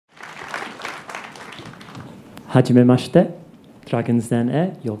Hajimemashite, Dragon's Den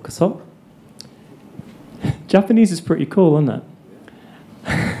e yokoso. Japanese is pretty cool, isn't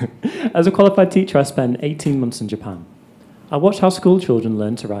it? As a qualified teacher, I spent 18 months in Japan. I watched how school children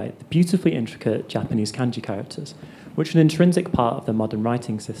learn to write the beautifully intricate Japanese kanji characters, which are an intrinsic part of their modern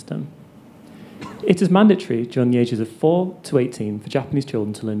writing system. It is mandatory during the ages of 4 to 18 for Japanese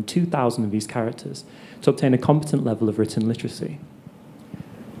children to learn 2,000 of these characters to obtain a competent level of written literacy.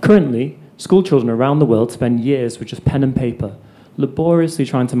 Currently, school children around the world spend years with just pen and paper, laboriously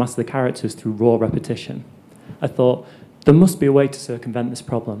trying to master the characters through raw repetition. I thought, there must be a way to circumvent this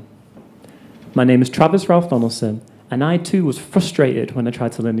problem. My name is Travis Ralph Donaldson, and I too was frustrated when I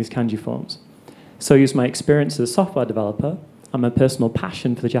tried to learn these kanji forms. So I used my experience as a software developer and my personal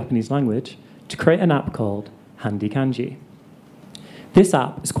passion for the Japanese language to create an app called Handy Kanji. This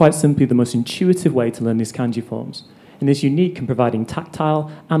app is quite simply the most intuitive way to learn these kanji forms and is unique in providing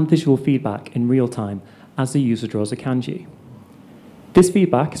tactile and visual feedback in real time as the user draws a kanji. This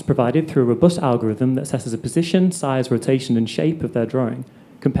feedback is provided through a robust algorithm that assesses the position, size, rotation, and shape of their drawing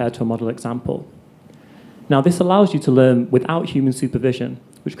compared to a model example. Now, this allows you to learn without human supervision,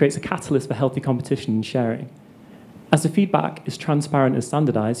 which creates a catalyst for healthy competition and sharing. As the feedback is transparent and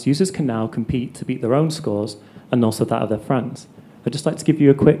standardized, users can now compete to beat their own scores and also that of their friends. I'd just like to give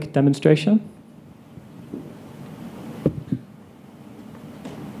you a quick demonstration.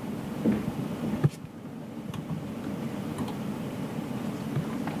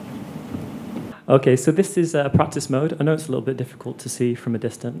 Okay, so this is practice mode. I know it's a little bit difficult to see from a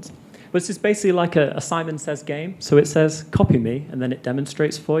distance. But this is basically like a Simon Says game. So it says, copy me, and then it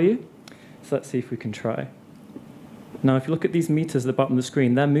demonstrates for you. So let's see if we can try. Now, if you look at these meters at the bottom of the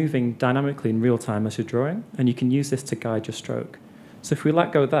screen, they're moving dynamically in real time as you're drawing, and you can use this to guide your stroke. So if we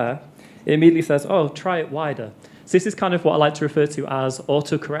let go there, it immediately says, oh, try it wider. So this is kind of what I like to refer to as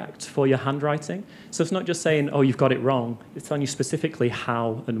autocorrect for your handwriting. So it's not just saying, oh, you've got it wrong. It's telling you specifically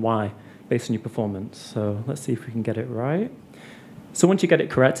how and why based on your performance. So let's see if we can get it right. So once you get it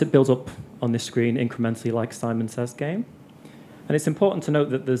correct, it builds up on this screen incrementally like Simon Says game. And it's important to note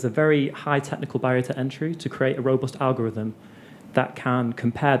that there's a very high technical barrier to entry to create a robust algorithm that can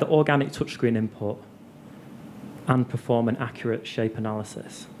compare the organic touchscreen input and perform an accurate shape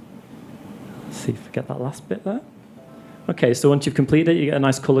analysis. Let's see if we get that last bit there. Okay, so once you've completed it, you get a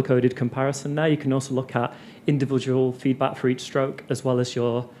nice color-coded comparison there. You can also look at individual feedback for each stroke, as well as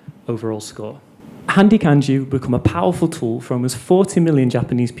your overall score. Handy Kanji will become a powerful tool for almost 40 million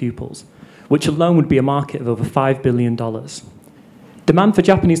Japanese pupils, which alone would be a market of over $5 billion. Demand for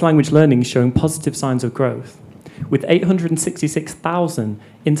Japanese language learning is showing positive signs of growth, with 866,000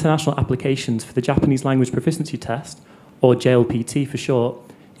 international applications for the Japanese Language Proficiency Test, or JLPT for short,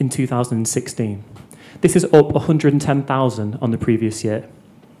 in 2016. This is up 110,000 on the previous year.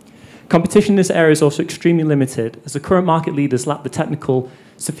 Competition in this area is also extremely limited, as the current market leaders lack the technical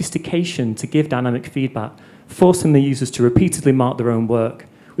sophistication to give dynamic feedback, forcing the users to repeatedly mark their own work,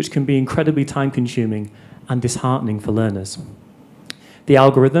 which can be incredibly time-consuming and disheartening for learners. The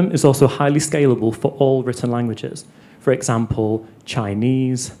algorithm is also highly scalable for all written languages, for example,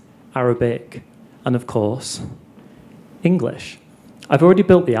 Chinese, Arabic, and of course, English. I've already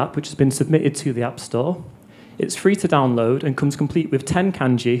built the app, which has been submitted to the App Store. It's free to download and comes complete with 10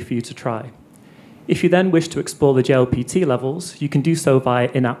 kanji for you to try. If you then wish to explore the JLPT levels, you can do so via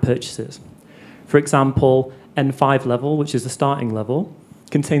in-app purchases. For example, N5 level, which is the starting level,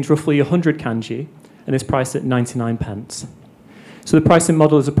 contains roughly 100 kanji and is priced at 99 pence. So the pricing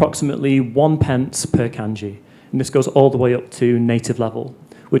model is approximately 1 pence per kanji, and this goes all the way up to native level,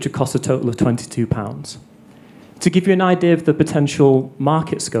 which would cost a total of £22. To give you an idea of the potential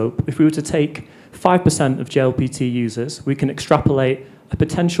market scope, if we were to take 5% of JLPT users, we can extrapolate a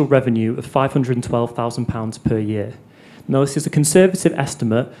potential revenue of £512,000 per year. Now, this is a conservative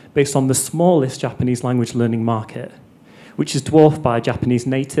estimate based on the smallest Japanese language learning market, which is dwarfed by Japanese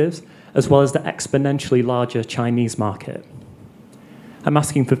natives, as well as the exponentially larger Chinese market. I'm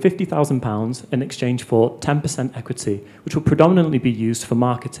asking for £50,000 in exchange for 10% equity, which will predominantly be used for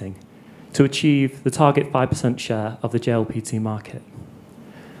marketing, to achieve the target 5% share of the JLPT market.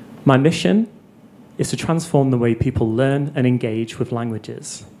 My mission is to transform the way people learn and engage with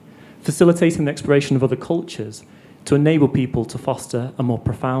languages, facilitating the exploration of other cultures to enable people to foster a more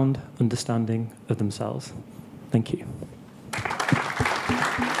profound understanding of themselves. Thank you.